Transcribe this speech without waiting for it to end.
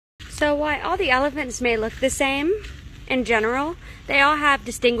So while all the elephants may look the same in general, they all have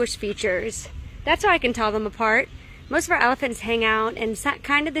distinguished features. That's how I can tell them apart. Most of our elephants hang out in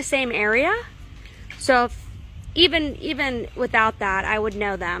kind of the same area, so even without that, I would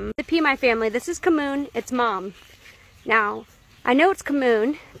know them. The Pea My family, this is Camoon, it's Mom. Now, I know it's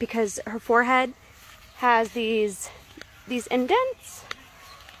Camoon because her forehead has these indents,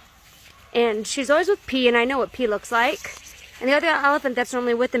 and she's always with P, and I know what P looks like. And the other elephant that's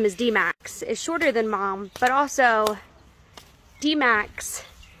normally with them is D-Max. It's shorter than Mom, but also D-Max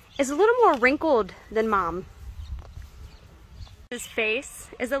is a little more wrinkled than Mom. His face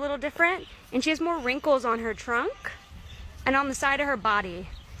is a little different, and she has more wrinkles on her trunk and on the side of her body.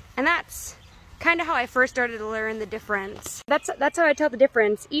 And that's kind of how I first started to learn the difference. That's how I tell the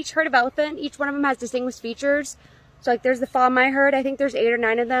difference. Each herd of elephant, each one of them has distinguished features. So like there's the Famai herd, I think there's 8 or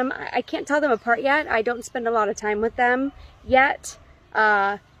 9 of them. I can't tell them apart yet. I don't spend a lot of time with them yet.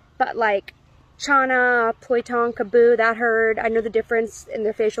 But like Chana, Poitong, Kaboo, that herd, I know the difference in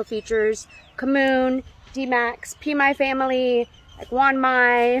their facial features. Camoon, D-Max, Pea My family, like Wan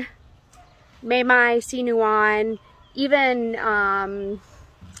Mai, Mei Mai, Sinuan, even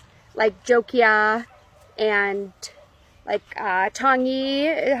like Jokia and like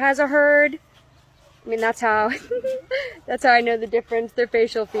Tongi has a herd. I mean, that's how that's how I know the difference, their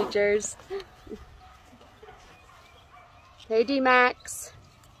facial features. Hey D-Max.